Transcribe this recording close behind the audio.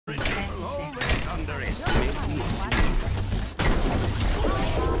always underestimate me.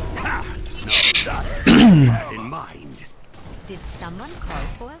 Ha! No, that's in mind. Did someone call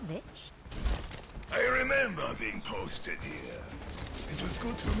for a witch? I remember being posted here. It was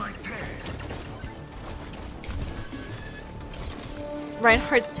good for my tan.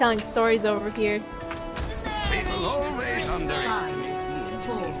 Reinhardt's telling stories over here. People always underestimate 5,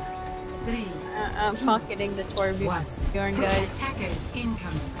 4, 3, I'm pocketing the Torbjorn guys. attackers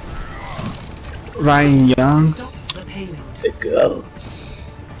incoming. Ryan Young. Stop the payload. There go.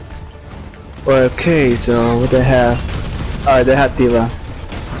 Okay, so what they have? Alright, they have Diva.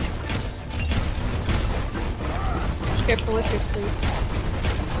 Careful with your sleep.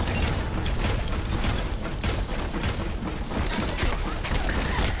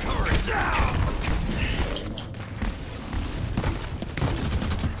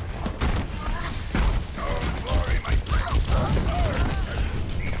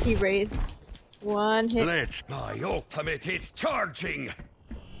 He raid. One hit. Let's my ultimate is charging.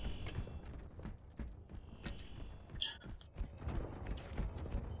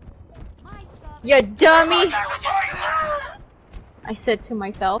 You dummy! I said to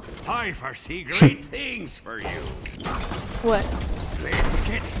myself. I foresee great things for you. What? Let's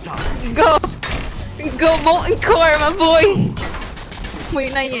get started. Go! Go Molten Core, my boy!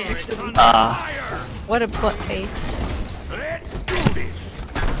 Wait, not yet, actually. What a butt face. Let's do this.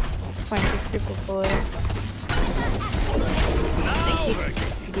 It's fine, just cripple boy. They keep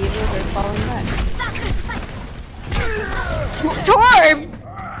Divas are falling back. Torb!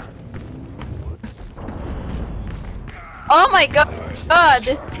 Oh my god!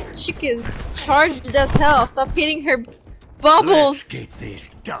 This chick is charged as hell. Stop hitting her bubbles! Let's get this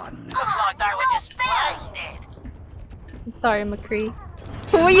done. I'm sorry, McCree.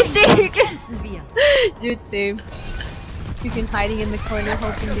 What do you think? Dude, same. You can hiding in the corner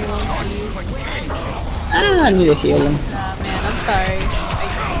hoping they won't see you. I need a healing. Nah, man, I'm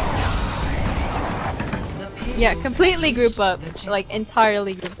sorry. Yeah, completely group up. Like,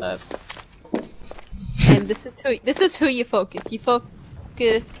 entirely group up. And this is who you focus. You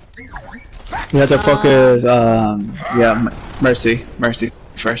focus. You have to focus, yeah, Mercy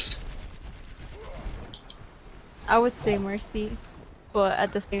first. I would say Mercy, but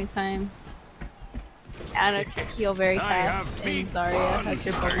at the same time, Anna can heal very fast, and Zarya has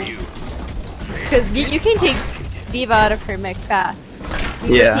her bubbles. Because you can take Diva out of her mech fast.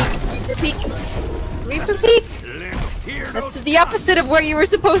 Yeah. Reaper peek. Reaper peek. That's the opposite of where you were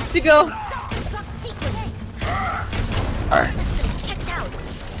supposed to go. Alright.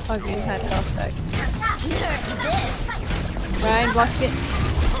 Okay, you had it off back. Ryan, block it.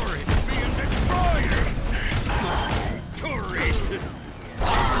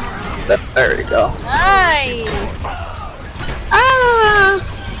 There we go. Nice! Ah!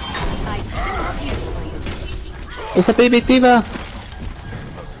 It's a baby Diva! Not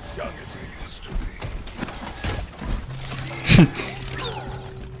as young as he used to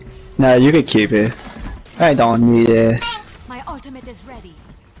be. No, you can keep it. I don't need it. My ultimate is ready.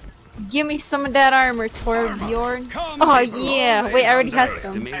 Give me some of that armor, Torbjorn. Oh yeah! Wait, I already had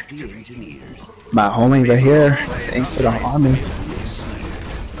some. My homie right here. Thanks for the army.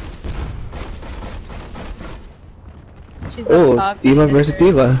 She's up Oh, top. Diva versus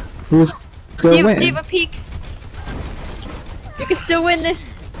Diva. Who's gonna win? Diva peek. You can still win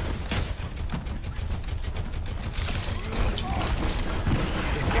this.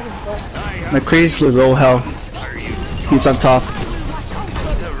 McCree's low health. He's on top.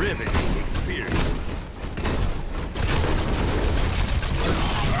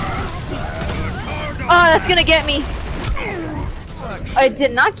 Oh, that's gonna get me. Oh, it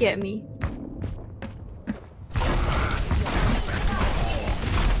did not get me.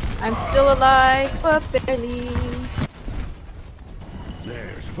 I'm still alive, but barely.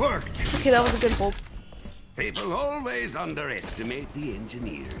 There's work. Okay, that was a good hold. People always underestimate the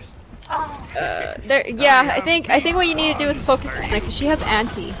engineers. Yeah, I think what you need to do is focus on it, because she has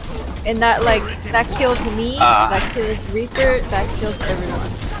anti, and that that kills me, that kills Reaper, that kills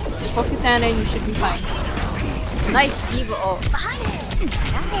everyone. So focus Anna and you should be fine. Nice Diva ult.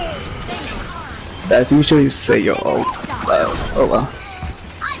 That's usually say your ult. Oh well.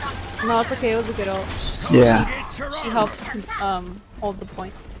 No, it's okay. It was a good ult. Yeah. She helped hold the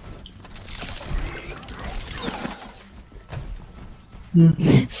point.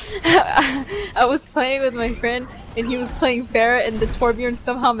 I was playing with my friend, and he was playing Pharah, and the Torbjorn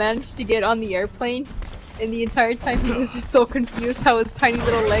somehow managed to get on the airplane. And the entire time he was just so confused how his tiny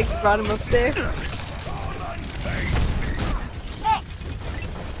little legs brought him up there.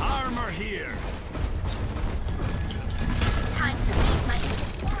 Armor here.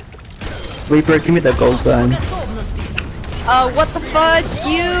 Reaper, give me the gold gun. What the fudge,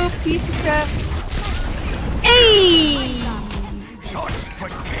 you piece of crap. Hey! Such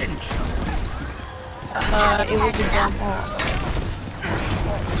potential. It was a jump.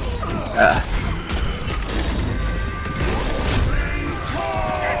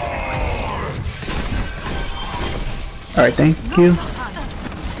 Alright, thank you.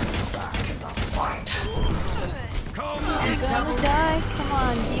 I'm gonna die. Come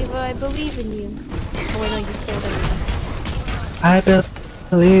on, Diva, I believe in you. Oh wait, no, you killed everyone. I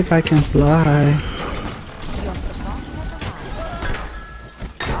believe I can fly.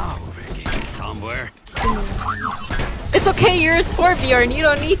 Now we're getting somewhere. It's okay, you're a Torbjorn, you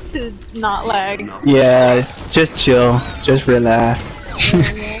don't need to not lag. Yeah, just chill. Just relax.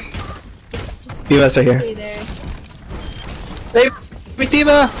 Yeah. Just Diva's right here. stay there. Hey,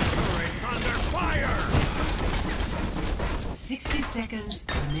 Diva! It's under fire. 60 seconds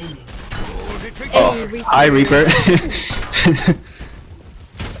remaining. Hold it together. Oh, Hey, Reaper. hi Reaper.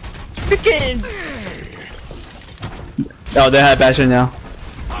 Freaking! Oh, they have Bastion now.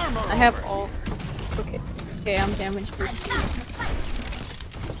 I have all. It's okay. Okay, I'm damaged first.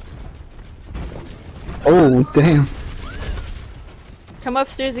 Oh, damn. Come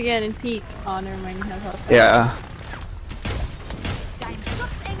upstairs again and peek. Oh, never mind, you have health. Yeah.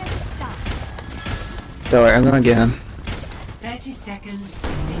 Don't worry, I'm gonna get him. 30 seconds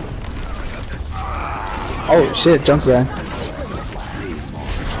remaining. Oh shit, jump rat.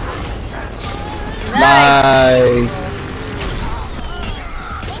 Nice! Nice.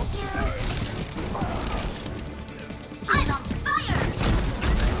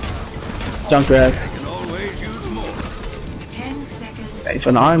 Jump rat. I can always use more. 10 seconds. Thanks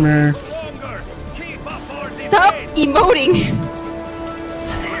for the armor. Longer. Keep up our Stop defense. emoting!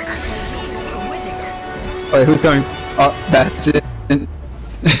 Wait, who's going? Oh, Bastion.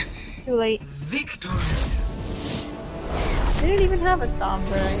 Too late. Victory. They didn't even have a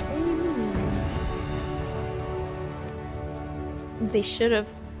Sombra. What do you mean? They should have.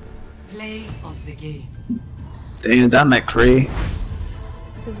 Play of the game. Dang, that McCree.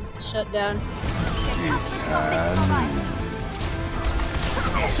 Because of the shutdown.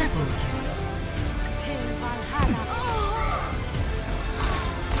 Triple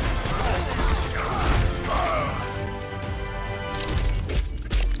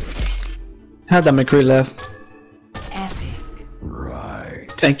Had that McCree left. epic. Right.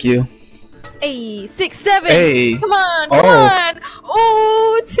 Thank you. Hey, 6, 7! Hey. Come on, come Oh. on!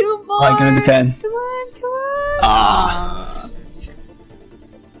 Oh, 2 more! I'm gonna do 10. Come on, come on! Ah.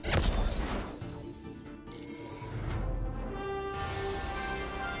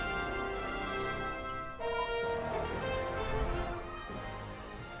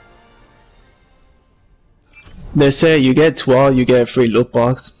 They say you get 12, you get a free loot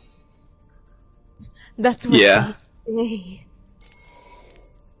box. That's what Yeah. they say.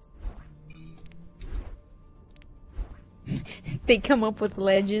 They come up with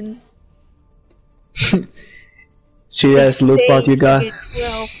legends. She has loot box you got. Get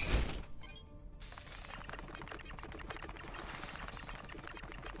 12.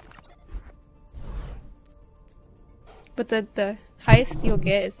 But the highest you'll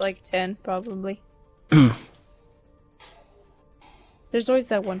get is like 10, probably. There's always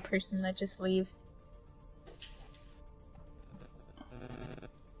that one person that just leaves.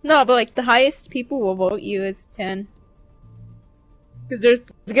 No, but like the highest people will vote you is 10. Because there's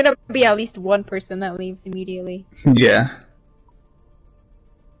gonna be at least one person that leaves immediately. Yeah.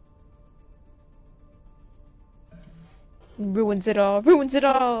 Ruins it all. Ruins it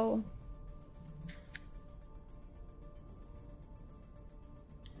all!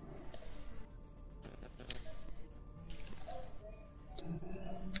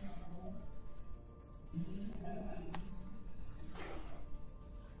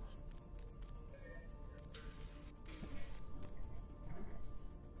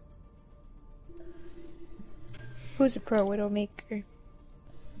 Who's a pro Widowmaker?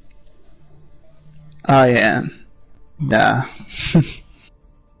 I am. Yeah.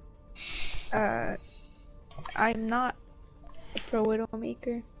 I'm not a pro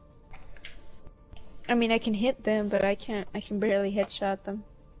Widowmaker. I mean, I can hit them, but I can barely headshot them.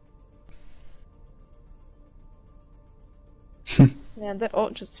 Yeah, that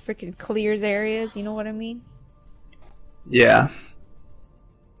ult just freaking clears areas, you know what I mean? Yeah.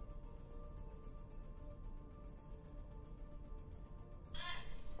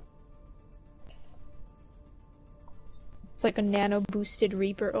 It's like a nano boosted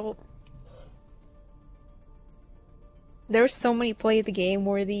Reaper ult. There were so many play the game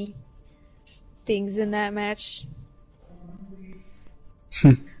worthy things in that match.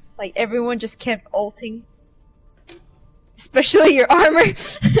 Like everyone just kept ulting. Especially your armor.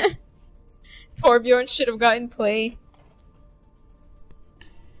 Torbjorn should have gotten play.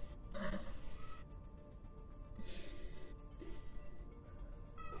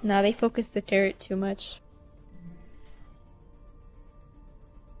 Nah, they focused the turret too much.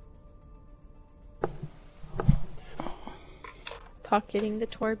 Pocketing the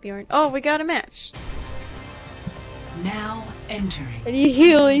Torbjorn. Oh, we got a match. Now entering. I need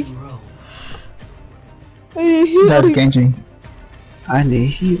healing. row. I need healing. That's Genji. I need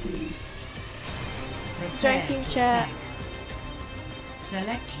healing. Join team chat.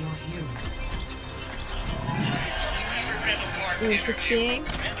 Select your hero. Interesting.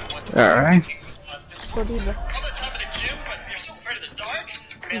 Alright. Go Diva.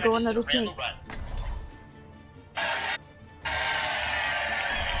 Go another tank.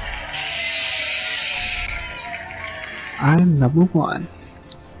 I'm number one.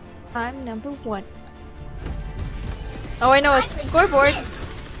 I'm number one. Oh, I know it's scoreboard.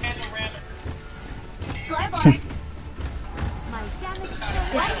 Scoreboard.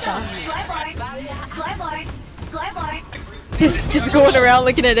 Just going around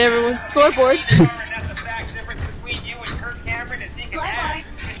looking at everyone's scoreboard. That's a fact difference between you and Kirk Cameron is he can act.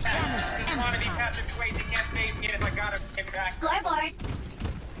 Just want to be Patrick Swayze, he can't face me if I got him back. Scoreboard.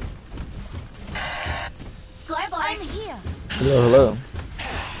 Scoreboard. I'm here. Hello, hello.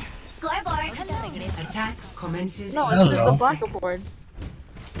 Scoreboard. Attack commences. No, in it's just Hello. a blackboard.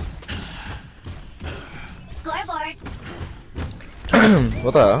 Scoreboard.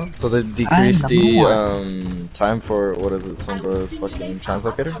 What the hell? So they decreased the time for, what is it, Sombra's fucking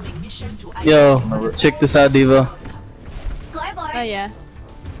translocator? Yo, check this out, Diva. Scoreboard. Oh yeah,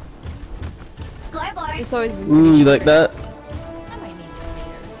 Scoreboard. it's always been Ooh, you like that?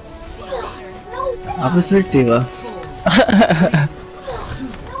 Officer Diva.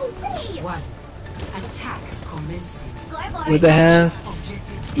 one. Attack commences. Scoreboard. What they have?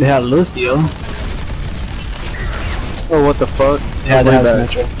 Objective They have Lucio. Oh, what the fuck? Yeah, they Way have back.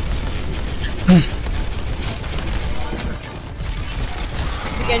 Symmetra.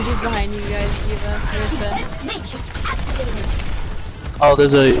 Genji's behind you guys, Diva. There's the Oh,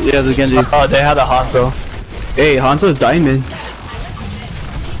 there's a, yeah, there's Genji. Oh, they had a Hanzo. Hey, Hanzo's diamond.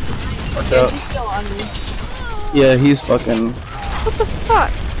 What's up? Genji's still on me. Yeah, he's fucking, What the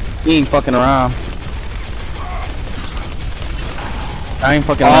fuck? he ain't fucking around. I ain't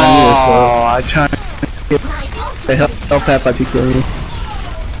fucking around Oh, I tried to get the help path by PK. Do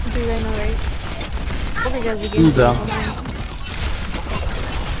I know, right? Hope you guys are Who's getting that?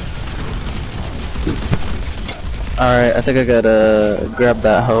 Alright, I think I gotta grab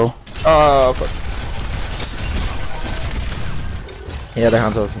that hoe. Oh, fuck. Yeah, their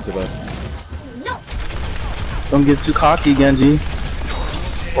Hanzo isn't too bad. Don't get too cocky, Genji.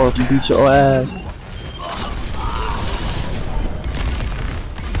 Or beat your ass.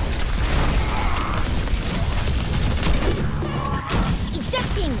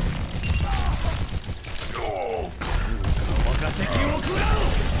 Ejecting.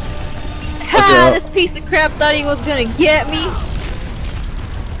 Ha! This piece of crap thought he was gonna get me.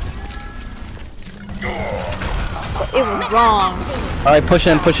 But it was wrong. Alright, push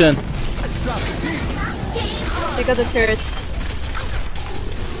in, push in. Pick up the turrets.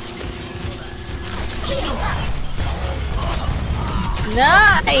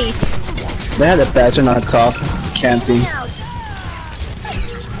 Nice! They had a Badger on top, camping.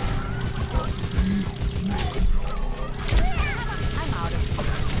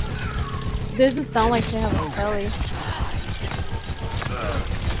 Doesn't sound like they have a belly.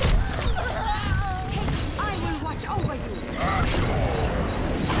 I will watch over you.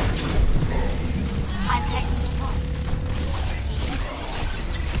 I'm taking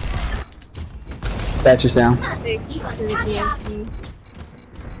Badger's down. Thanks for the DMP.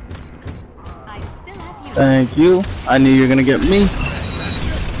 I still have you. Thank you. I knew you were gonna get me.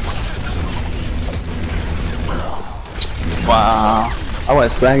 Wow. I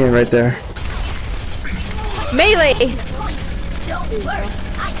was slanging right there. Melee! Don't worry.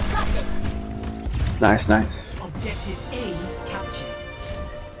 I got this. Nice, nice. Objective A captured.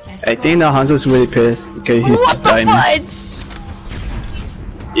 I think now Hanzo's really pissed because he's What the diamond. fudge?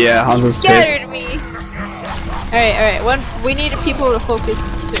 Yeah, Hanzo's pissed. Scattered me! Alright, we need people to focus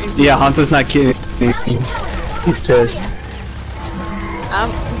certain Yeah, Hanzo's not kidding. He's pissed.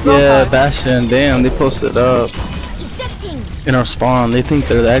 go Yeah, hard. Bastion, damn, they posted up Ejecting. in our spawn. They think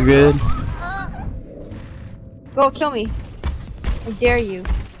they're that good. Go kill me. I dare you.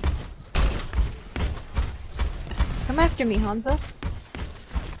 Come after me, Hanzo.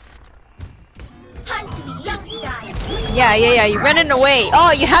 Hunt me, young Yeah, you running away.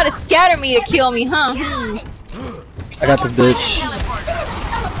 Oh, you had to scatter me to kill me, huh? I got the bitch.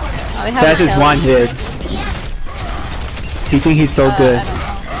 Oh, they have That's a just hell. one hit. He think he's so good.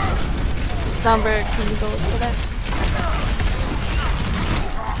 Somber, can you go for that?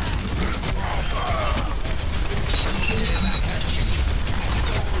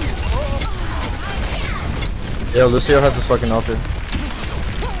 Yo, Lucio has his fucking altar.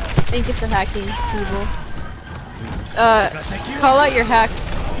 Thank you for hacking, people. Call out your hack.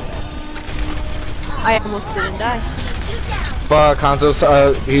 I almost didn't die. Fuck, Hanzo's,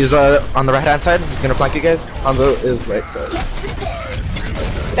 he's on the right hand side. He's gonna flank you guys. Hanzo is right side.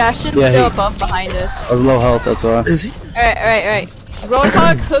 Bastion's Yeah, still he- above behind us. I was low health, that's why. Is he? Alright.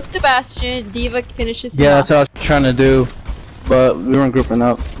 Roadhog hooked the Bastion, Diva finishes him Yeah, off. that's what I was trying to do. But we weren't grouping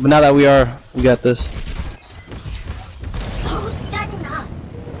up. But now that we are, we got this.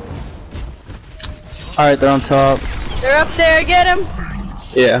 Alright, they're on top. They're up there, get him!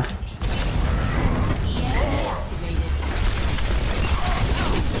 Yeah.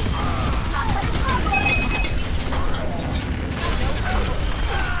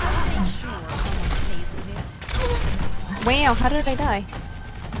 Wow, how did I die?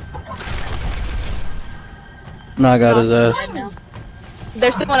 No, I got his ass.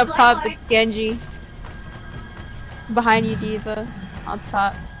 There's someone up top, it's Genji. Behind you, Diva. On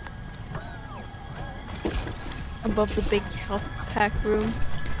top. Above the big health pack room.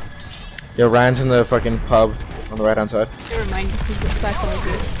 Yo, Ryan's in the fucking pub on the right hand side. Never mind, he's back over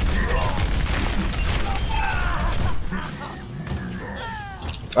here.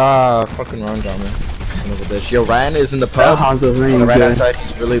 Ah, fucking wrong down there. Son of a bitch. Yo, Ryan is in the That pub Hanzo's not on the even right hand good. side.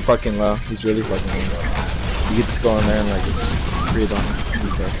 He's really fucking low. He's really fucking low. You get to go in there and like just breathe on him.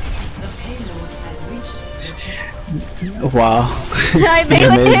 He's like, The payload has reached Wow. I Think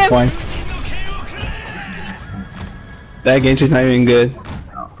made made him! point. That Genji's not even good.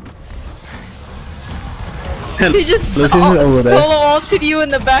 He just Lucian's over there. solo ulted you in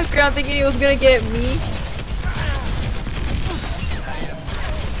the background thinking he was gonna get me.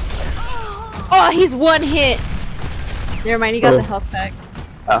 Oh, he's one hit! Never mind, he got the health pack.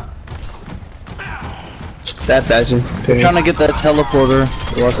 That Bastion's I'm pissed. trying to get that teleporter.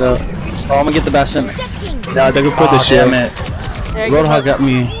 Walk out. Oh, I'm gonna get the Bastion. Nah, they can put the Oh, shield. damn it. There, Roadhog got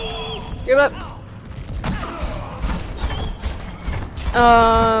me. Give up.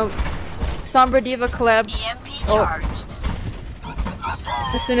 Sombra Diva collab. Ults.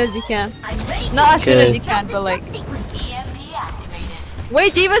 As soon as you can. Not as soon as Okay. you can, but like.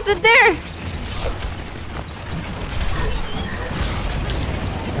 Wait, Diva's in there!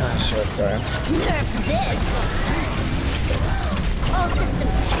 ah, shit, sorry.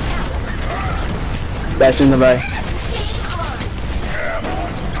 Bastion in the back.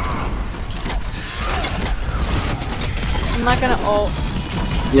 I'm not gonna ult.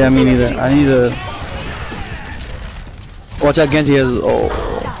 Yeah, me neither. I need to. Watch out, Genji has. Oh.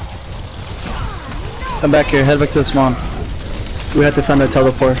 Come back here. Head back to the spawn. We have to find the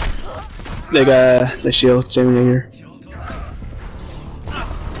teleport. They got the shield, Jamie here.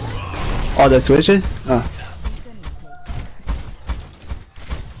 Oh, the switch it? Oh.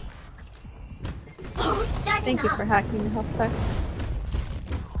 Thank you for hacking the health pack.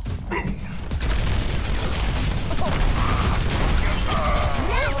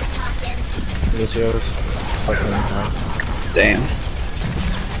 Lucio's fucking high. Damn.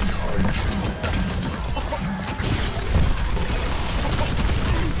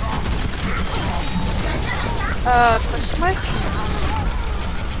 Question mark?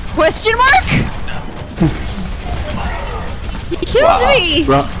 Question mark? He killed me!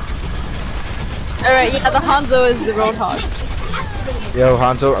 Run. Alright, yeah, the Hanzo is the Roadhog. Yo,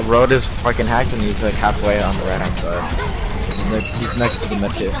 Hanzo, Road is fucking hacked and he's like halfway on the right hand side. He's next to the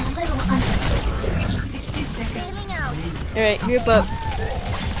medkit. 60 seconds. Alright, group up.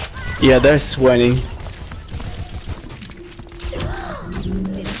 Yeah, they're sweating.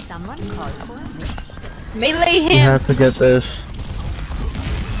 Did someone call for me? Melee We him! have to get this.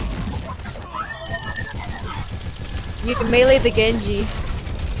 You can melee the Genji.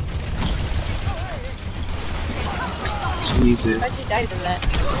 Jesus. How'd you die to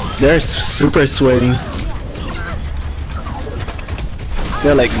that? They're super sweating.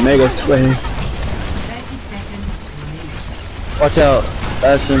 They're like mega sweating. 30 seconds remaining. Watch out,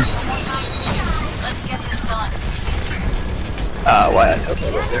 Bastion. Why I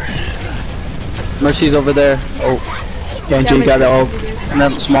teleport over there? Mercy's over there. Oh, Genji got it all. in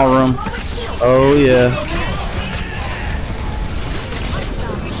that small room. Oh yeah.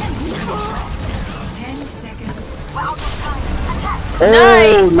 10 seconds. Oh,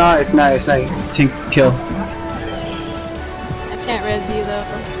 nice. Team kill. Can't res you though.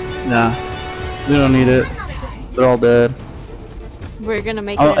 Nah. We don't need it. They're all dead. We're gonna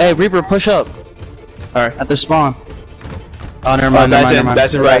make Oh, it. hey, Reaper, push up. Alright. At their spawn. Oh, never mind, never mind.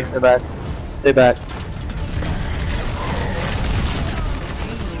 That's right. Stay back. Stay back.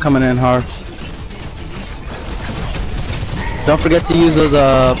 Coming in hard. Don't forget to use those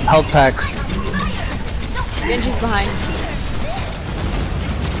health packs. Genji's behind.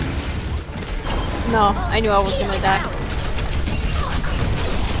 No, I knew I was gonna die.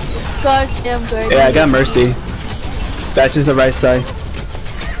 God damn good. Yeah, I got Mercy. That's just the right side.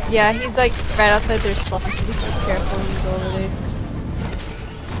 Yeah, he's like right outside their spawn, so be careful when you go over there.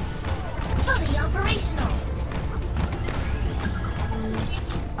 Fully operational.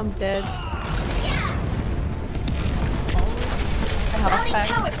 I'm dead. Health pack.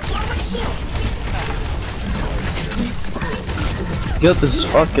 Powered forward shield. Get this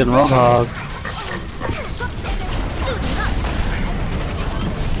fucking roadhog.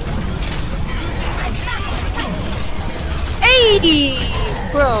 Hey,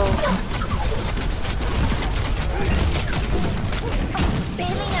 bro.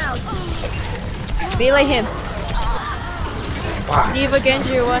 Bailing out. Melee him. Diva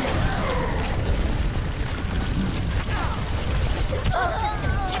Genji or what?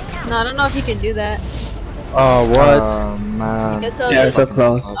 No, I don't know if he can do that. Oh, what? Oh man. It's Yeah, it's so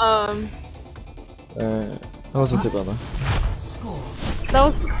close. That wasn't too bad though. That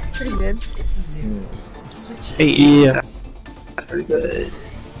was pretty good. Hey, yeah. That's pretty good.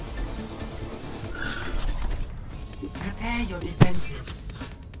 Prepare your defenses.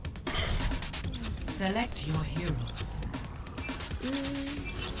 Select your hero.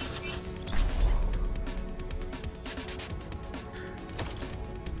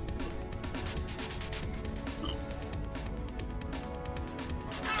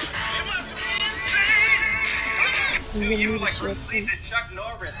 I'm gonna need a shield too.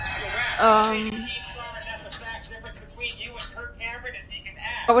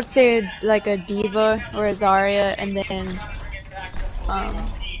 I would say like a Diva or a Zarya, and then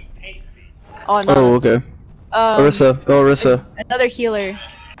oh no. Oh, okay. Orisa, go Orisa. Another healer.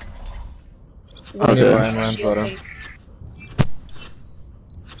 Okay. Shield take.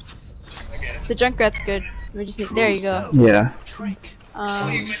 The Junkrat's good. We just need. There you go. Yeah.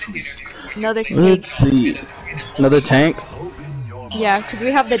 Another tank. Let's see. Another tank? Yeah, because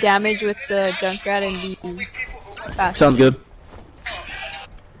we have the damage with the Junkrat and the fast. Sounds good.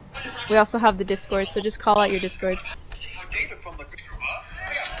 We also have the Discord, so just call out your Discords.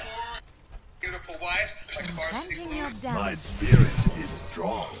 Changing your My damage. spirit is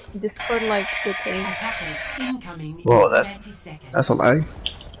strong. Discord like the tank. Attackers incoming Whoa, in that's- 30 seconds. That's a lie.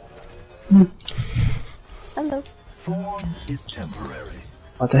 Hello. Form is temporary.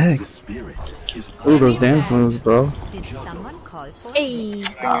 What the heck? The spirit is Ooh, those dance moves, bro. Did someone call for Hey.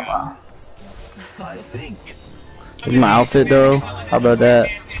 Oh, wow. I think. Look at my outfit, though. How about that?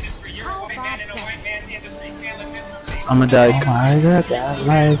 How about that? I'm gonna die. Oh my god, that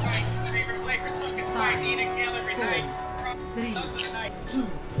life. 3, 2,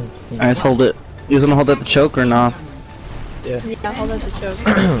 Alright, let's hold it. You gonna hold at the choke or not? Yeah, hold up the choke.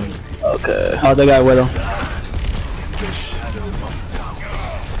 Okay. Oh, they got Widow.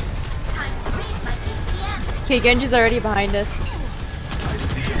 Okay, Genji's already behind us.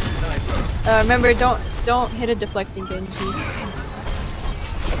 Remember, don't hit a deflecting Genji.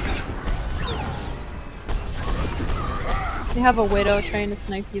 They have a Widow trying to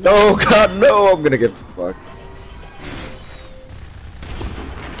snipe you. Oh god, no! I'm gonna get fucked.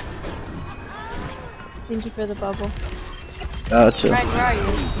 Thank you for the bubble. Gotcha. Right, where are you?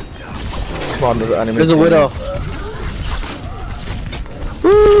 Come on, the anime. There's a team. Widow.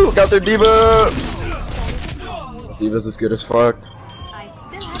 Woo! Got their diva! Diva's as good as fuck. I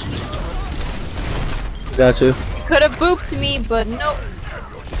still have Got you. Could have booped me, but nope.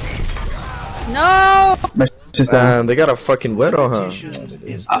 No! Just down. Damn, they got a fucking Widow, huh? Repetition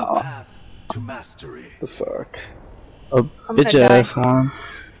is the path to mastery. The fuck? Oh, I'm get gonna your die. ass on. I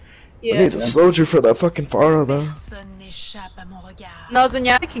Yeah. need a soldier for that fucking Pharah, though. No,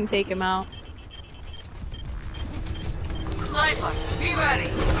 Zenyatta can take him out.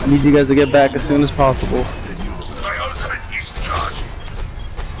 I need you guys to get back as soon as possible.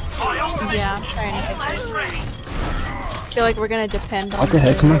 Yeah, I'm trying to get there. I feel like we're gonna depend on What the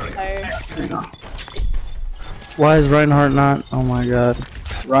heck, come on. Fire. There you go. Why is Reinhardt not? Oh my god.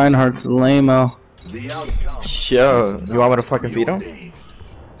 Reinhardt's lame-o. The outcome. Yo, you want me to fucking beat him?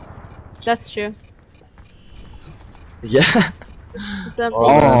 That's true. Yeah. Just have to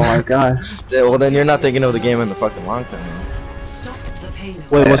Oh my god. Yeah, well, then you're not thinking of the game in the fucking long term. Man. stop the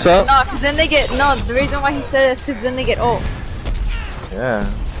payload. Wait, what's up? No, cause then they get the reason why he said this, cause then they get ult. Yeah.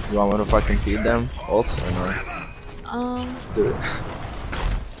 You want me to fucking feed them? Ults or no? Do it.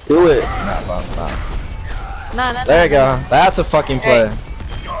 Do it. Nah, nah. Nah. There you go. That's a fucking play. Right.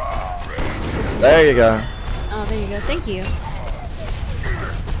 There you go. Oh, there you go. Thank you.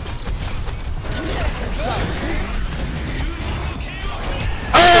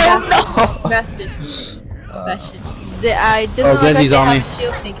 Oh no! Bastion. I doesn't look like Genji's they on have me. a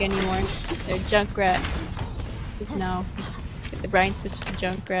shield tank anymore. They're Junkrat. Just now. The Brian switched to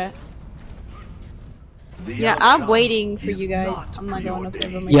Junkrat. Yeah, I'm waiting for you guys. I'm not going up there by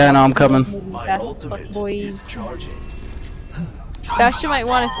myself. Yeah, no, I'm coming. Moving fast as fuck, boys. Bastion might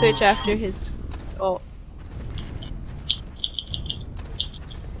want to switch after his. Oh.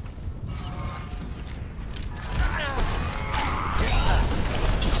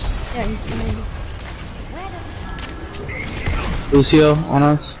 Yeah, he's behind you. Lucio on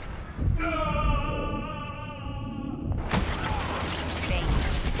us.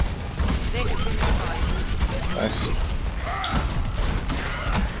 Nice.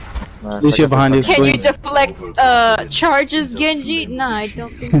 Lucio behind you. Can you Swing. deflect charges, Genji? Nah, I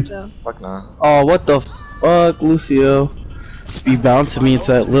don't think so. Fuck nah. Oh, what the fuck, Lucio? Be bouncing me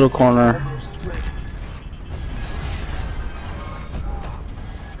into that little corner.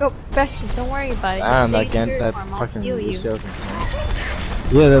 Go, Bastion, don't worry about it. Ah, Just that stay in that turret farm, I'll fucking steal you. Lucio's insane.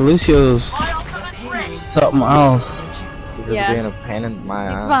 Yeah, that Lucio's something else. He's just Yeah. being a pain in my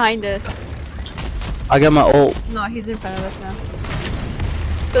ass. He's behind us. I got my ult. No, he's in front of us now.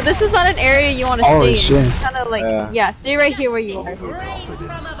 So this is not an area you want to Oh, stay shit. in. It's kind of like, yeah, stay right here where you are. Well,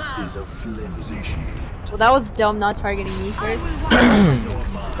 that was dumb not targeting me first.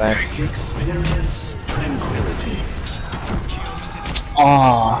 Thanks. Experience tranquility.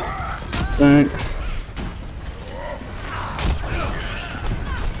 Aw. Thanks.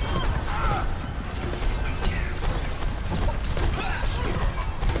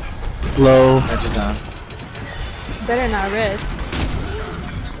 Low. Edge is down. Better not rest.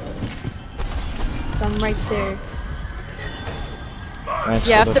 So I'm right there. Thanks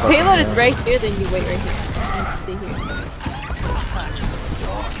Yeah, for if the fucking payload is heal. right here, then you wait right here. Stay here.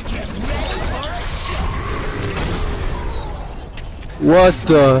 What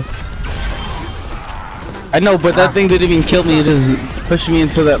the? I know, but that thing didn't even kill me. It just pushed me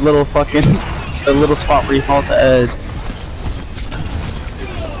into that little fucking, that little spot where you fall off the edge.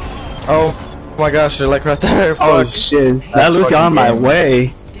 Oh my gosh, they're like right there. Oh Fuck. shit. That That's Lucio fucking on my game. way.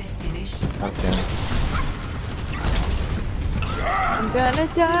 That's good. I'm gonna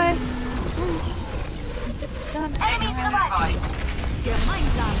die.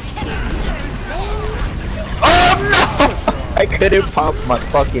 Oh no! I couldn't pop my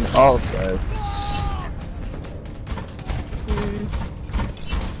fucking ult, guys.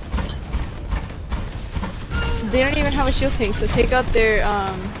 They don't even have a shield tank, so take out their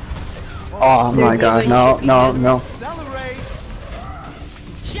Oh my god. No, no, no.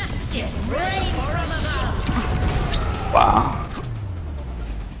 Wow.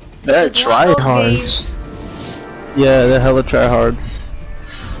 They're It's just one of those tryhards. Yeah, they're hella tryhards.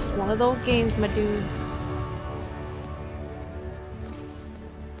 just one of those games, my dudes.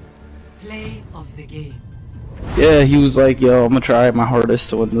 Play of the game. Yeah, he was like, yo, I'm gonna try my hardest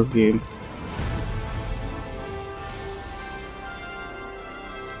to win this game.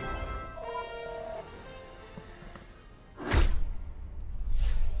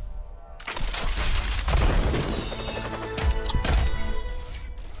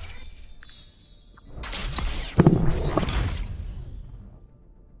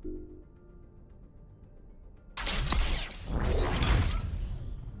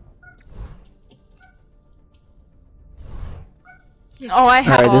 Oh, I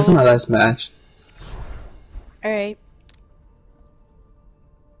have. Alright, this is my last match. Alright.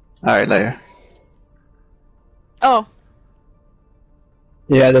 Alright, later. Oh.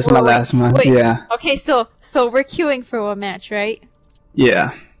 Yeah, this is my last one. Wait. Yeah. Okay, so we're queuing for one match, right?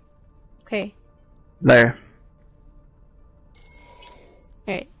 Yeah. Okay. Later.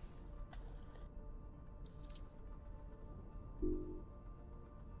 Alright.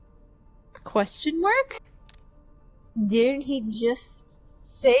 Question mark? Didn't he just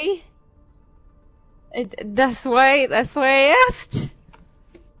say? That's why I asked.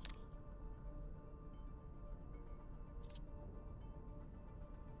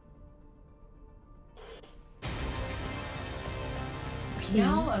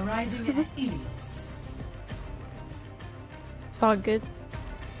 Now arriving at Ilios. It's all good.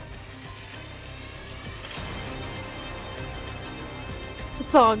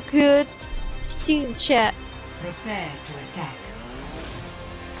 It's all good. Team chat. Prepare to attack.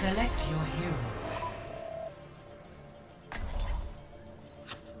 Select your hero.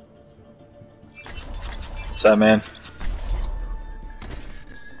 What's that, man?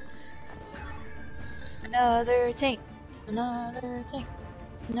 Another tank. Another tank.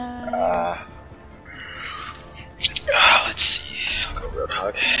 Another Let's see. I'll go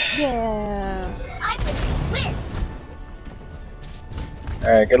Roadhog. Yeah.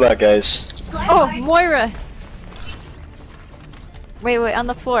 Alright, good luck, guys. Oh, Moira! Wait, on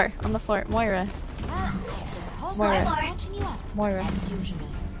the floor. On the floor. Moira. Moira. Moira.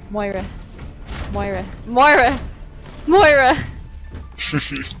 Moira. Moira. Moira! Moira!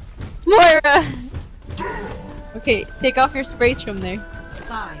 Moira! Okay, take off your sprays from there.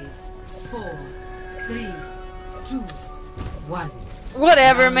 5, 4, 3, 2, 1.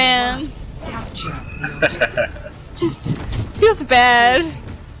 Whatever, man. Capture the objectives. Just feels bad.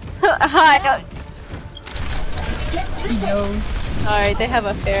 Hi. Alright, they have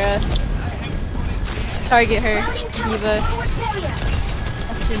a Pharah. Target her, Diva.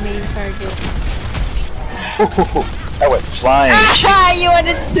 That's your main target. I went flying. Ah, you went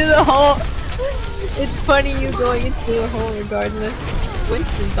into the hole. It's funny you going into the hole regardless.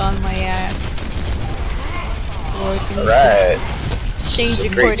 Winston's on my ass. Alright. Change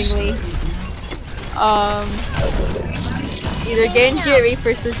accordingly. Either Genji or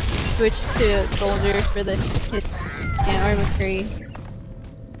Reaper switch to Soldier for the hit and or McCree.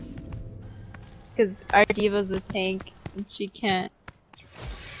 Because our Diva's a tank and she can't.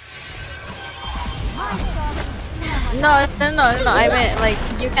 No, I meant like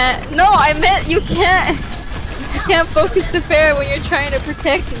you can't. No, I meant you can't. You can't focus the Pharah when you're trying to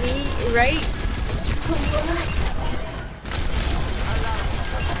protect me, right?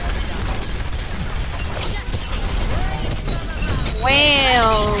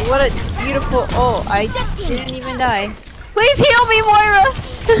 Wow, what a beautiful. Oh, I didn't even die. Please heal me, Moira!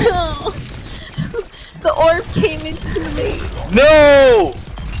 The orb came in too late. No!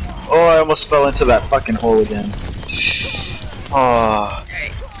 Oh, I almost fell into that fucking hole again. Oh,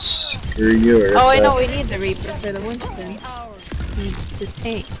 screw you, Ursa. Oh, I know, we need the Reaper for the Winston. The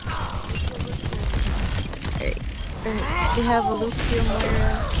tank. Alright, we have a Lucio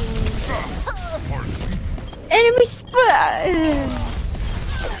Moira. Enemy spot!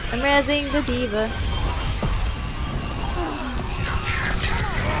 I'm razzing the Diva.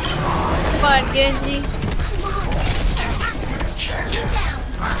 Come on, Genji.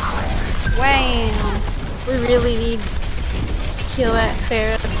 Wow. We really need to kill that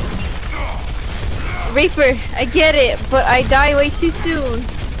Pharah. Reaper, I get it, but I die way too soon.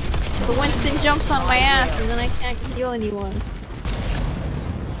 The Winston jumps on my ass and then I can't heal anyone.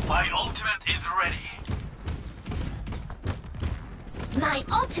 My ultimate is ready. My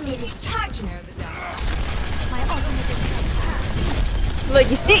ultimate is charging. My ultimate is Look,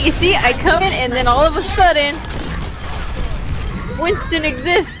 you see, I come in and then all of a sudden, Winston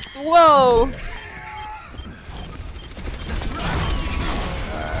exists. Whoa.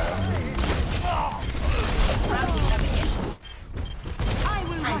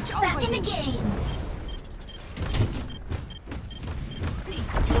 I'm back in the game.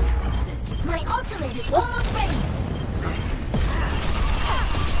 My ultimate is almost ready.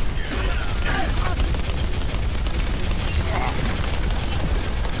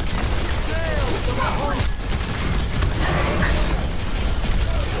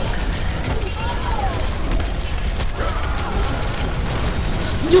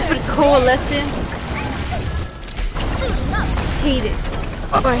 Stupid coalescing. Hate it.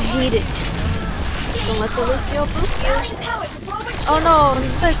 Oh, I hate it. Don't let the Lucio boop you. Oh no,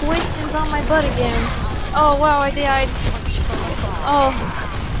 it's like Winston's on my butt again. Oh wow, I died. Oh.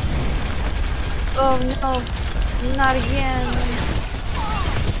 Oh no. Not again.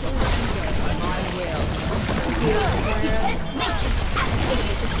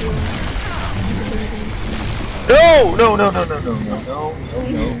 No! No, no, no, no, no, no, no, no, no.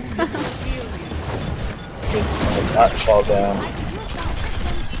 I did not fall down.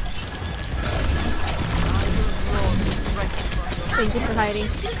 Thank you for hiding.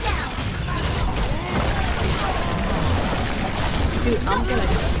 Dude, I'm gonna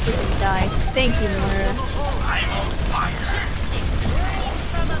freaking die. Thank you, Moira.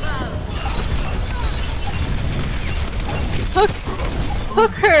 Hook!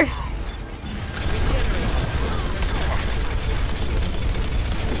 Hook her!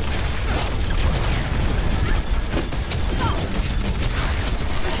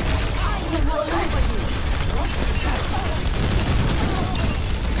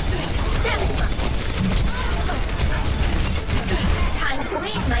 Time to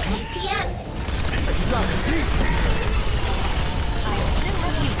raise my APM. My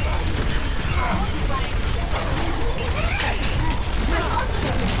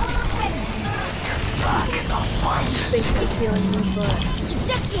ultimate is almost Thanks for healing me, but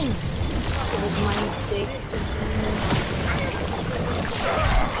Ejecting. it was my mistake.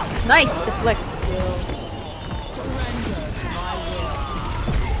 Nice deflect kill.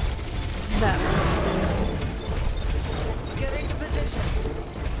 That was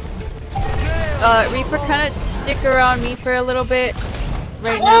Reaper, kind of stick around me for a little bit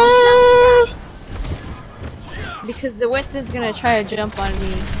right now. Because the Winston's gonna try to jump on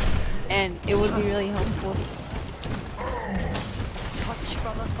me, and it would be really helpful.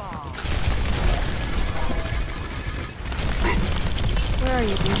 Where are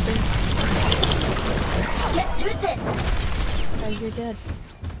you, Reaper? Get through this. Oh, you're dead.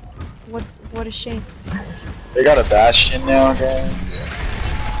 What a shame. They got a Bastion now, guys.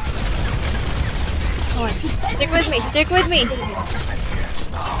 Come on. Stick with me, stick with me!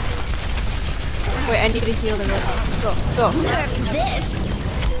 Wait, I need to heal the rest. Go, go. This.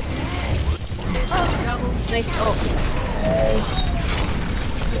 Nice. Oh. Nice.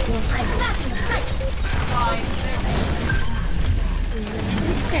 I'm back in the fight.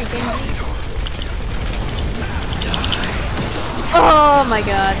 Oh my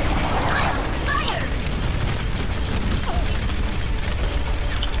god. Fire.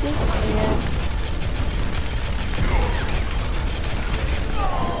 This is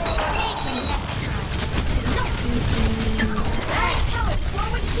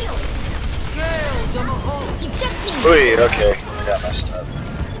Forward shield. Ejecting. Wait, okay. I got messed up.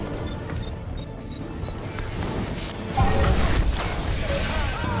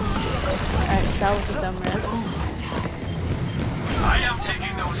 Alright, that was a dumb res. I am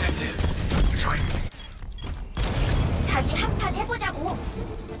taking no initiative. Join me. 다시 한판 해보자고.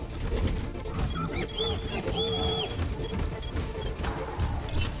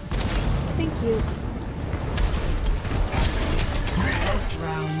 Thank you. First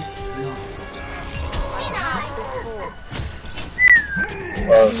round lost.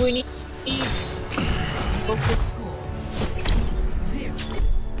 We need focus.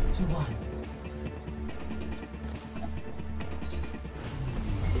 0-1.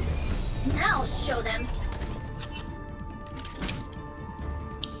 Now show them.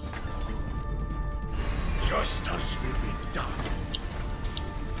 Justice will be done.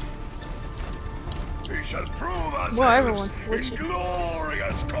 We shall prove Well, everyone's ourselves in switching.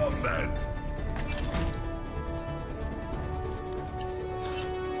 glorious combat.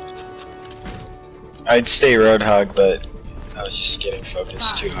 I'd stay Roadhog, but I was just getting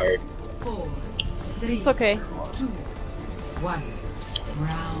focused too hard. 4, 3, It's okay. 2, 1.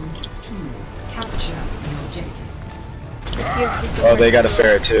 Round 2. Capture the objective. Just use this Oh, they got a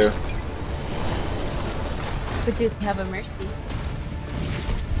ferret too. But do they have a mercy?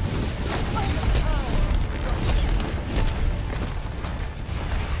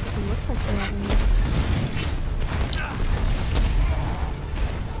 Doesn't look like they have a mercy.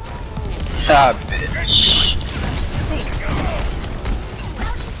 Ah, bitch.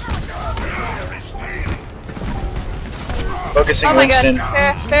 Focusing Oh my Winston.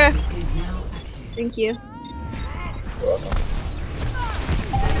 god, fair. Is now active. Thank you.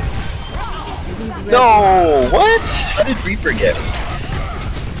 No, what? How did Reaper get me?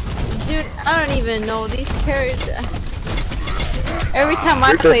 Dude, I don't even know these characters. Every time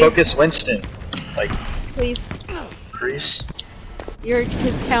I Reaper, play, focus Winston. Like, please, Crease. you're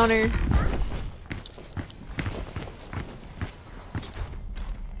his counter.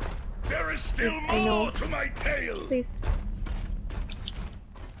 There is still I know. more to my tale. Please.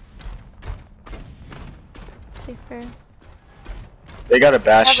 Okay, fair. They got a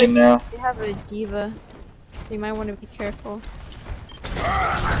Bastion now. They have a diva, so you might want to be careful.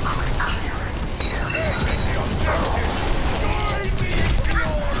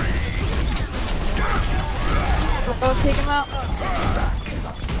 Oh, take him out.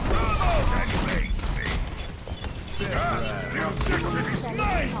 The objective is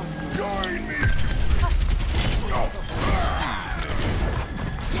mine. Join me.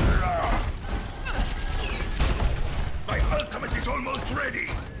 My ultimate is almost ready.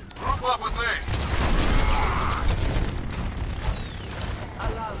 Group up with me.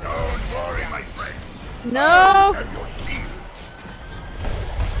 Don't worry, my friend. No! Have your shield.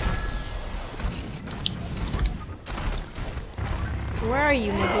 Where are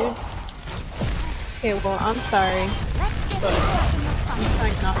you, my dude? Okay, well, I'm sorry. But I'm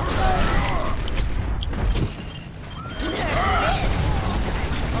trying not to die.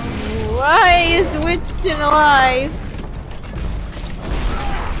 Why is Winston alive?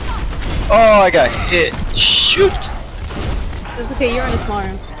 Oh, I got hit. Shoot. It's okay, you're in a small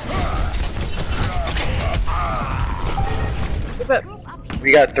room. But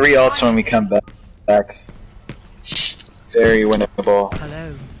We got 3 ults when we come back. Very winnable.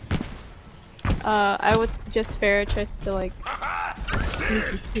 Hello. I would suggest Farah tries to like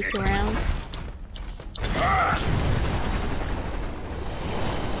sneak around.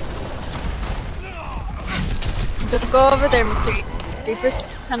 Just go over there, McCree. Reaper's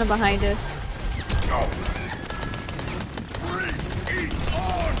kind of behind us.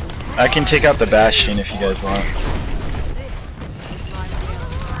 I can take out the Bastion if you guys want.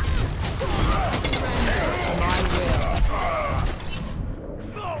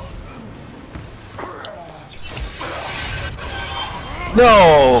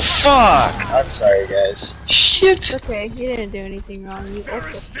 No, fuck! I'm sorry, guys. Shit! It's okay, you didn't do anything wrong. You There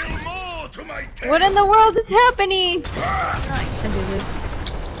okay. is still more to my tale. What in the world is happening? I can do this.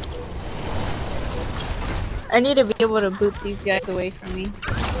 I need to be able to boot these guys away from me.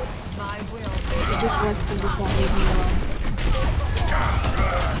 This Winston just won't leave me alone.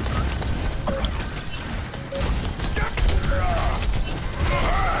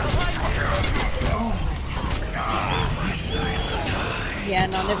 Yeah,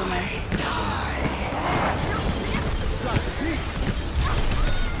 no, never mind.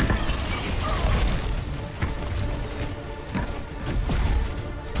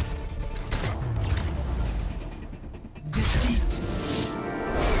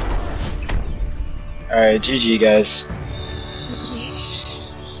 Alright, GG guys.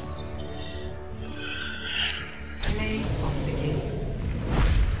 Play of the game.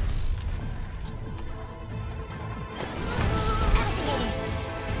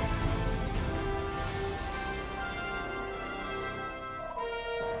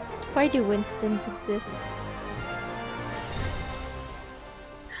 Why do Winstons exist?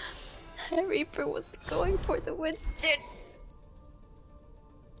 Reaper wasn't going for the Winston.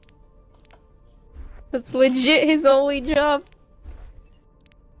 That's legit his only job.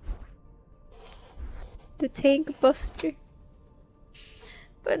 The tank buster.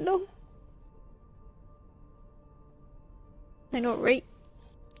 But no. I know, right?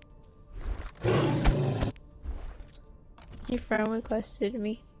 Your friend requested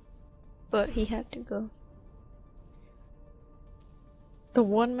me, but he had to go. The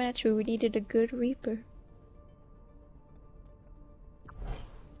one match where we needed a good Reaper.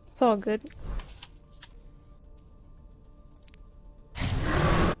 It's all good.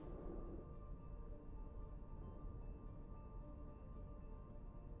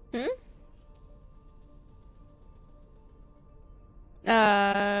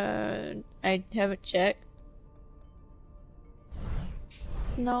 I haven't checked.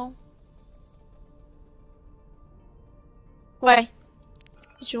 No. Why?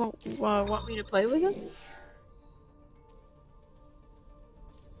 Did you want me to play with him?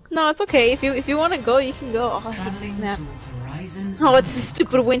 No, it's okay. If you want to go, you can go. Oh, I hate this map. Oh, it's this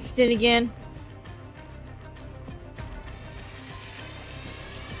stupid Winston again.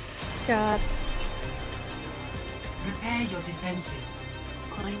 God. Prepare your defenses. It's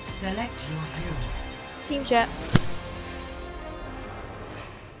fine. Select your hero. Team chat.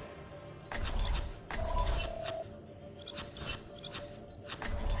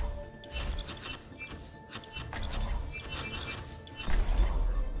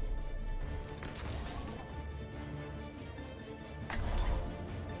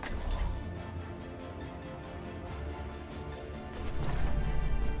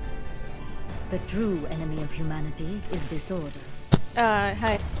 The true enemy of humanity is disorder.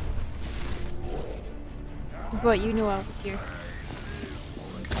 Hi. But you knew I was here.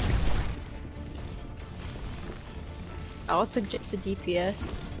 Oh, it's just a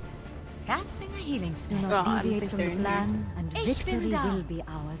DPS. Casting a healing spell. Do Oh, not I don't deviate think from they're the in plan, and victory will be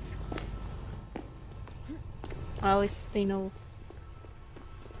ours. Well, at least they know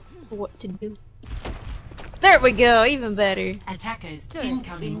what to do. There we go, even better. Attackers Turret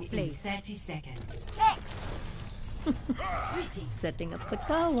incoming in in place. 30 seconds. Setting up the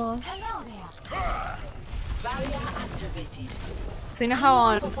car wash. Barrier activated. So you know how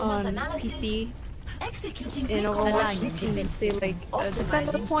on PC in Overwatch you can say like defend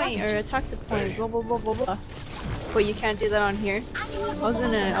the point or attack the point, blah blah blah blah blah. But you can't do that on here. I was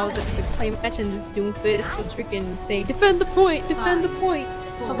at the play match and this Doomfist was freaking saying defend the point, defend the point.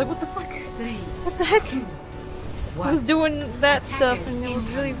 I was like, what the fuck? What the heck? I was doing that stuff and it was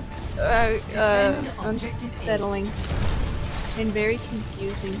really unsettling and very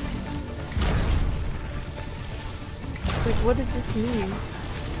confusing. Like, what does this mean?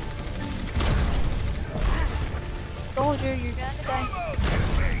 Soldier, you're gonna die.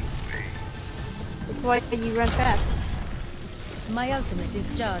 That's why you run fast. My ultimate is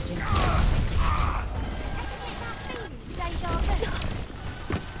charging.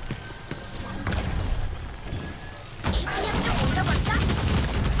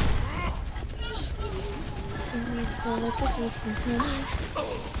 like this is some candy.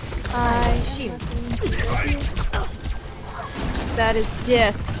 That is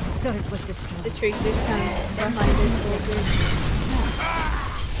death. Turret was destroyed. The Tracer's coming behind his shoulder.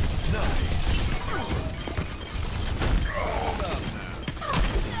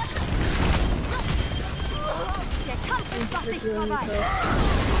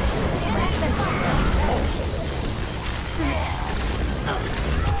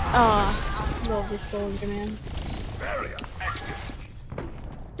 Love this soldier, man.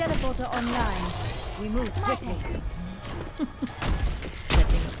 Teleporter online. We move quickly.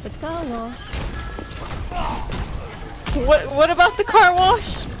 Setting up the car wash. What about the car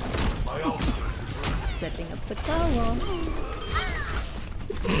wash? Setting up the car wash.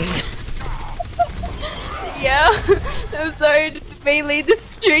 Yeah, I'm sorry, I just meleeed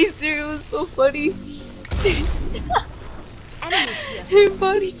this Tracer, it was so funny. Her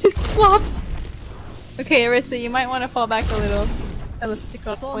body just flopped. Okay, Arissa, you might want to fall back a little. Let's stick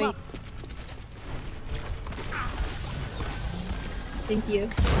on point. Thank you.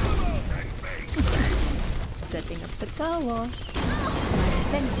 Setting up the car wash. My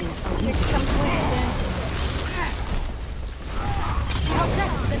defenses are weak. Here comes Winston.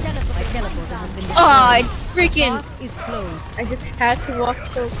 My teleporter has been destroyed. Oh, I freaking... Path is closed. I just had to walk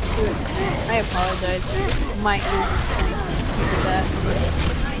so through it. I apologize. Might lose this point with that.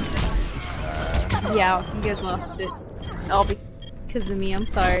 Yeah, you guys lost it. All because of me, I'm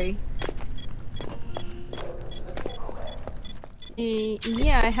sorry.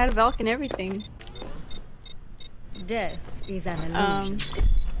 Yeah, I had Valk and everything. Death is an illusion.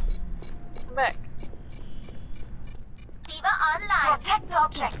 Come back. Diva online. Protect the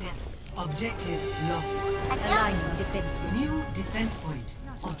objective. Objective lost. Aligning defenses. New defense point.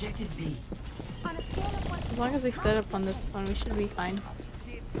 Objective B. As long as we set up on this one, we should be fine.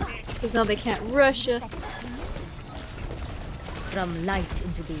 Because now they can't rush us. From light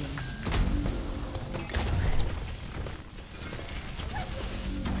into being.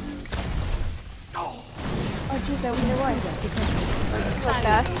 Oh jeez, I wonder why. What,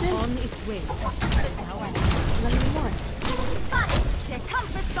 Bastion? On its way. Not anymore. Der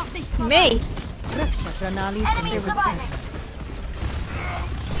Kampf ist noch nicht Me! Raksha Pranali Sindhu.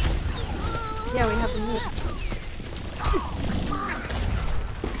 Yeah, we have a move.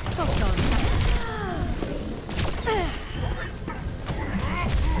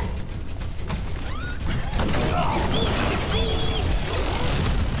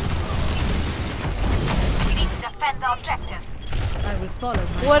 We need to defend the objective. I will follow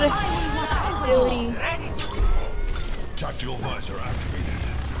my What a silly. Tactical visor activated.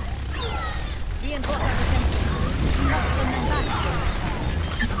 reinforce our defenses. Not when the last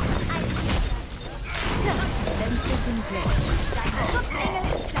defenses in place.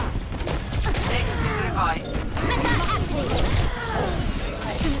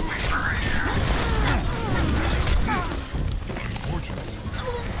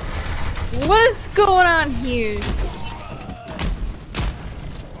 What is going on here?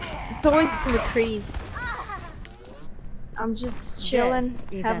 It's always McCree's. I'm just chilling,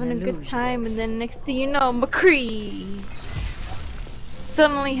 Death is having a an good illusion. time, and then next thing you know, McCree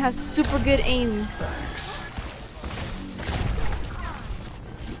suddenly has super good aim.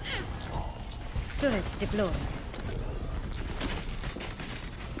 Turret deployed.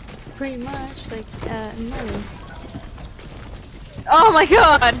 Pretty much, like, no. Oh my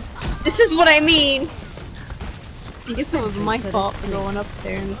god! This is what I mean! I guess it was my fault for going up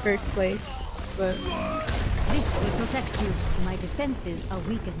there in the first place, but... This will protect you. My defenses are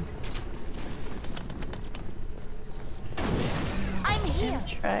weakened. I'm here.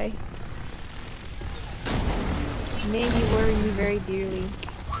 Try. May you worry me very dearly.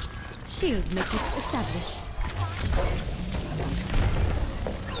 Shield matrix established.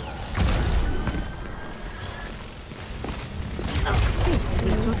 This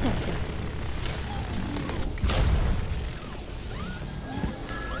will protect us.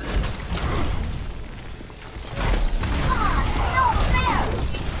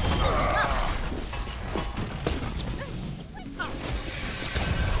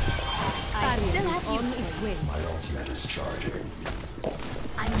 On its way. My ultimate is charging.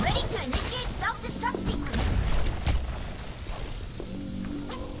 I'm ready to initiate self-destruct sequence.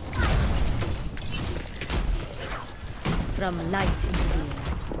 From light into being.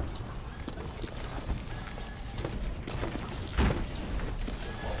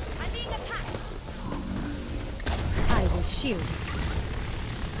 I'm being attacked. I will shield.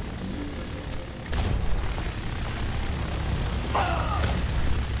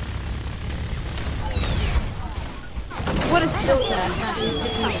 What is still that?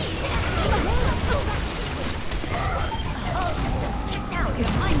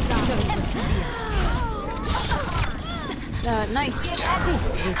 Nice.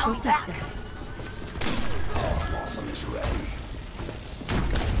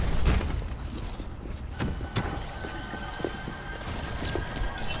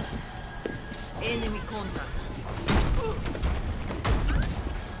 Enemy contact.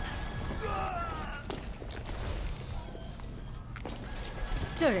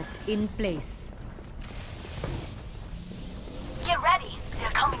 Turret in place. Get ready. They're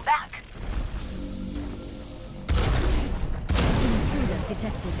coming back. Intruder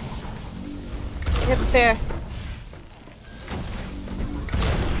detected. Yep, fair.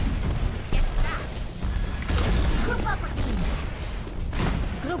 Group up with me.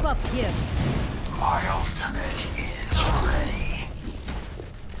 Group up here. My ultimate is ready.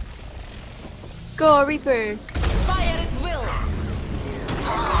 Go, Reaper. Fire at will.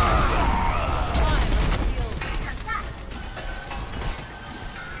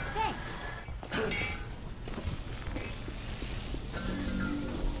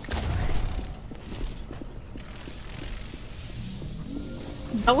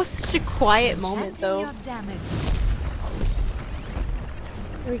 That was such a quiet moment, though. Your damage.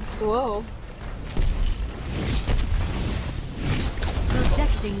 Like, whoa.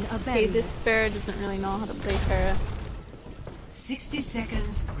 Projecting a Okay, barrier. this Pharah doesn't really know how to play Pharah. 60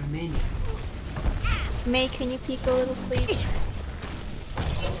 seconds remaining. May, can you peek a little, please?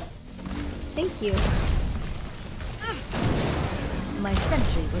 Thank you. My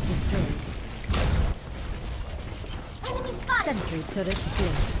sentry was destroyed. Sentry turret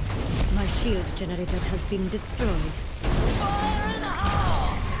placed. My shield generator has been destroyed.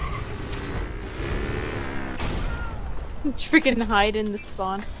 Freaking hide in the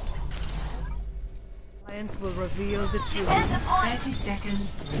spawn. Science will reveal the truth. 30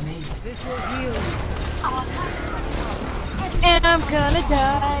 seconds remaining. This will heal you. And I'm gonna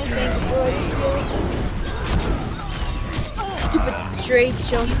die. Thank you for the stupid straight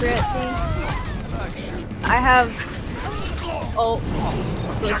junkrat thing. I have ult,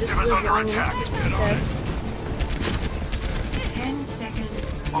 so just live long enough to test. 10 seconds.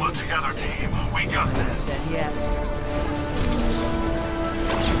 Pull it together, team. We got this. Dead yet.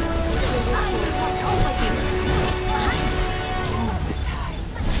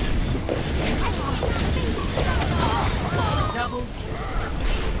 Double.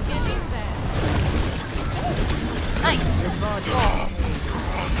 Get in there. Nice.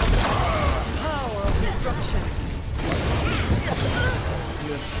 Power of destruction.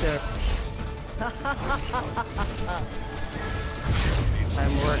 You have served.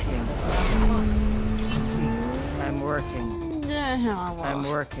 I'm working. I'm working. I'm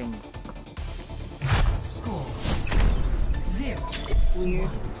working. Score 0. Weird.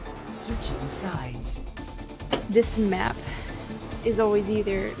 Switching sides. This map is always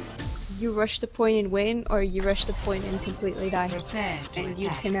either you rush the point and win, or you rush the point and completely die. Prepare to And you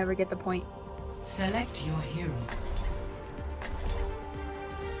attack. can never get the point. Select your hero.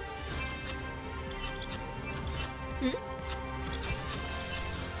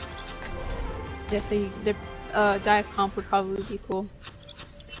 Yeah, so the dive comp would probably be cool.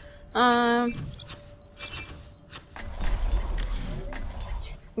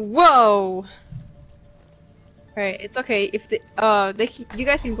 Whoa! Alright, it's okay if you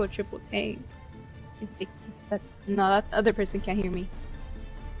guys can go triple tank. No, that other person can't hear me.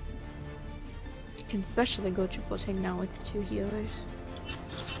 You can especially go triple tank now with 2 healers.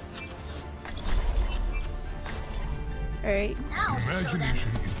 Alright.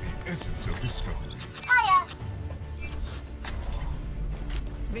 Imagination is the essence of discovery.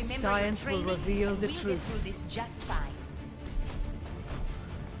 Hiya. Science will reveal the truth. This just fine.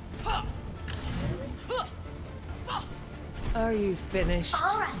 Are you finished?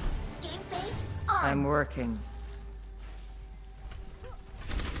 All right. Game face on. I'm working.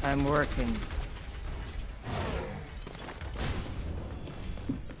 I'm working.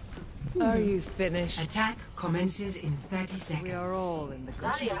 Are you finished? Attack commences in 30 seconds. We are all in the good.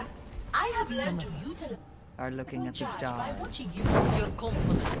 Zarya, I have learned to utilize. Are looking at the stars. Your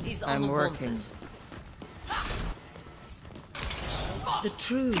compliment is I'm working. The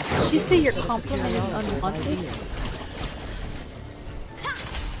truth. Did she say your compliment is unwanted?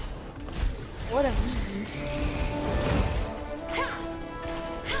 What a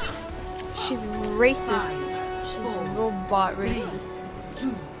She's racist. She's robot racist.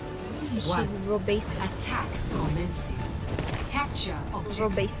 2, She's 1. robacist. Attack commencing. Capture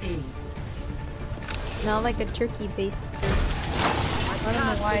objective A. Robacist. Not like a turkey based. I don't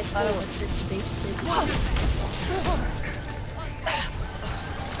know why I thought it was turkey based.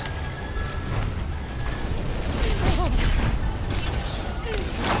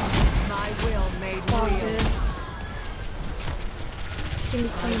 will made All real. good. Give me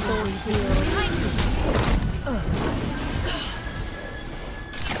some gold heal.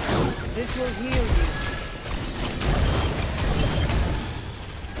 This will heal you.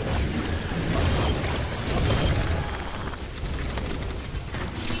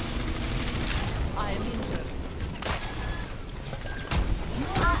 I am injured.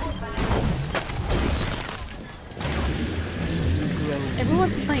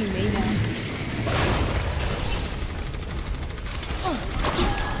 Everyone's playing May now.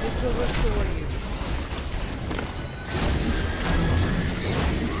 This will restore you.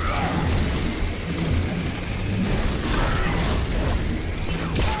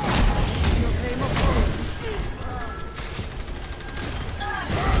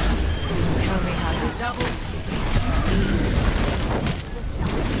 Tell me how this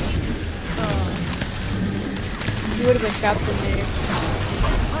You would have been trapped in there.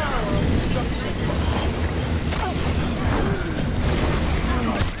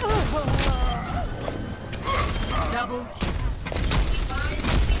 double.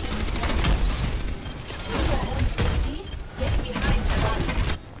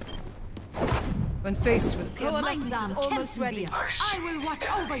 When faced with coalescence is almost ready. I will watch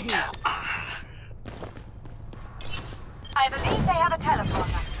over you. I believe they have a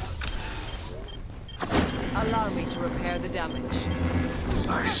teleporter. Allow me to repair the damage.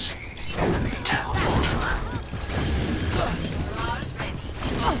 I see enemy teleporter.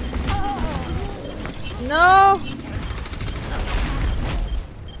 No!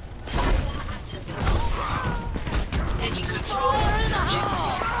 Taking control of the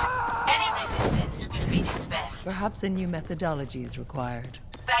objective. Any resistance will meet its best. Perhaps a new methodology is required.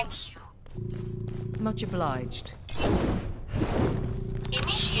 Thank you. Much obliged.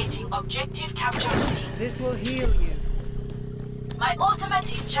 Initiating objective capture routine. This will heal you. My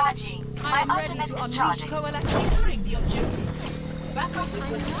ultimate is charging. My ultimate is charging. coalescence. Securing the objective. Backup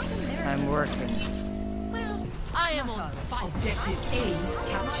request. I'm working. I am on fire. Objective A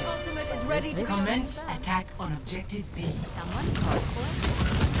captured. My ultimate is ready to Commence attack on objective B.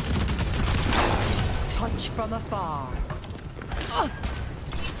 touch from afar.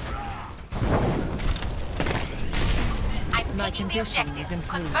 My condition is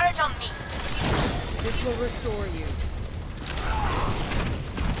improved. Converge on me. This will restore you.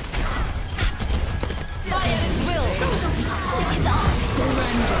 Fire at will.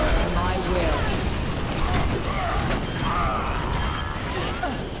 Surrender to my will.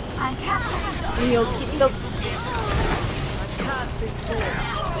 I have Heal, heal. Cast this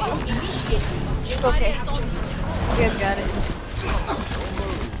forth. initiating objective. Okay. You guys got it.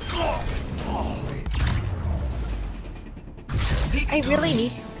 I really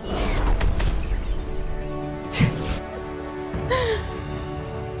need to pee.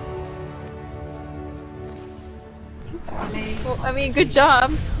 Well, I mean, good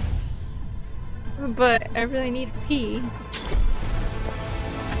job. But I really need to pee.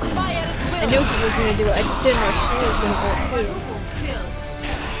 I knew he was gonna do it, I just didn't know if she was gonna do it too.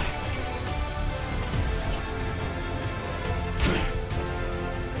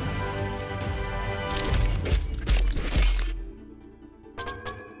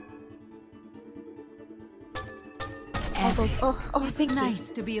 Oh, thank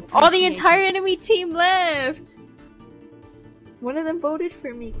you. To be Oh, the entire enemy team left! One of them voted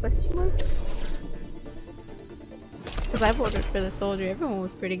for me, question mark? Because I voted for the soldier, everyone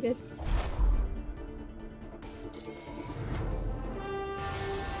was pretty good.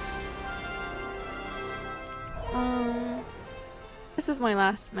 This is my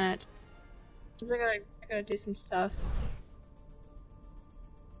last match. 'Cause I gotta do some stuff.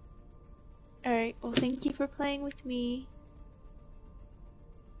 Alright, well thank you for playing with me.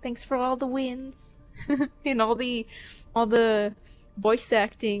 Thanks for all the wins. And all the voice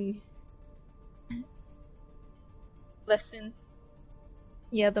acting lessons.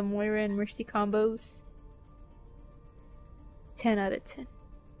 Yeah, the Moira and Mercy combos. 10 out of 10.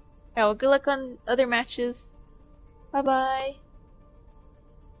 Alright, well good luck on other matches. Bye bye.